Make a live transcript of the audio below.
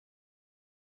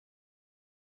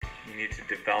You need to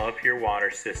develop your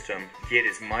water system, get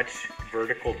as much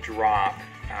vertical drop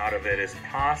out of it as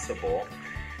possible,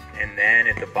 and then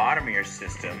at the bottom of your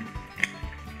system,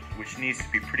 which needs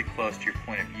to be pretty close to your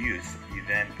point of use, you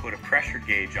then put a pressure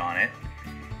gauge on it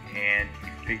and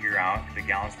you figure out the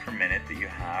gallons per minute that you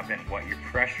have and what your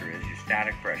pressure is, your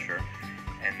static pressure,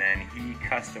 and then he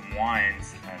custom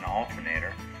winds an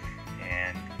alternator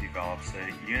and develops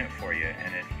a unit for you.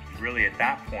 And it really, at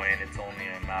that point, it's only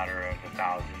a matter of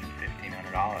 $1,000,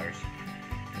 $1,500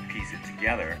 to piece it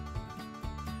together.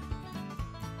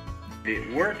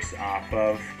 It works off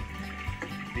of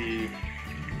the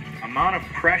amount of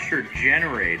pressure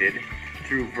generated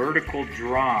through vertical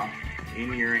drop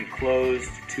in your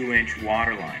enclosed 2-inch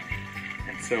water line.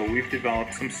 And so we've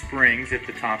developed some springs at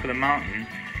the top of the mountain,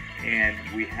 and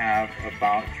we have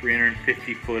about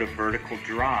 350 foot of vertical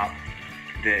drop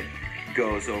that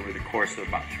goes over the course of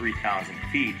about 3,000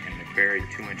 feet in the buried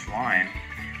 2-inch line,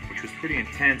 which was pretty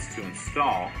intense to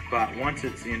install. But once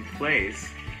it's in place,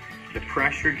 the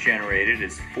pressure generated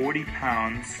is 40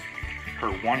 pounds per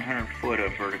 100 foot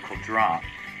of vertical drop,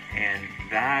 and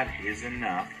that is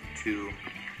enough to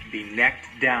be necked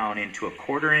down into a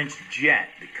 1/4-inch jet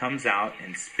that comes out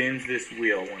and spins this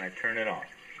wheel when I turn it on.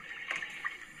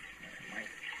 I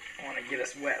might want to get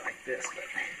us wet like this, but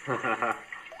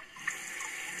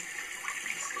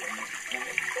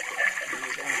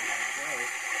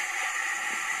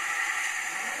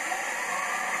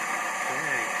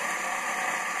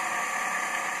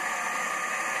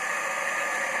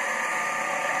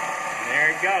there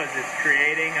it goes. It's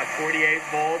creating a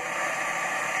 48-volt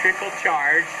trickle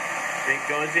charge that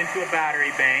goes into a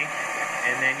battery bank,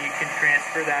 and then you can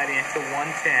transfer that into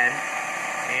 110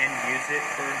 and use it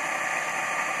for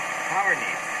power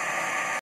needs.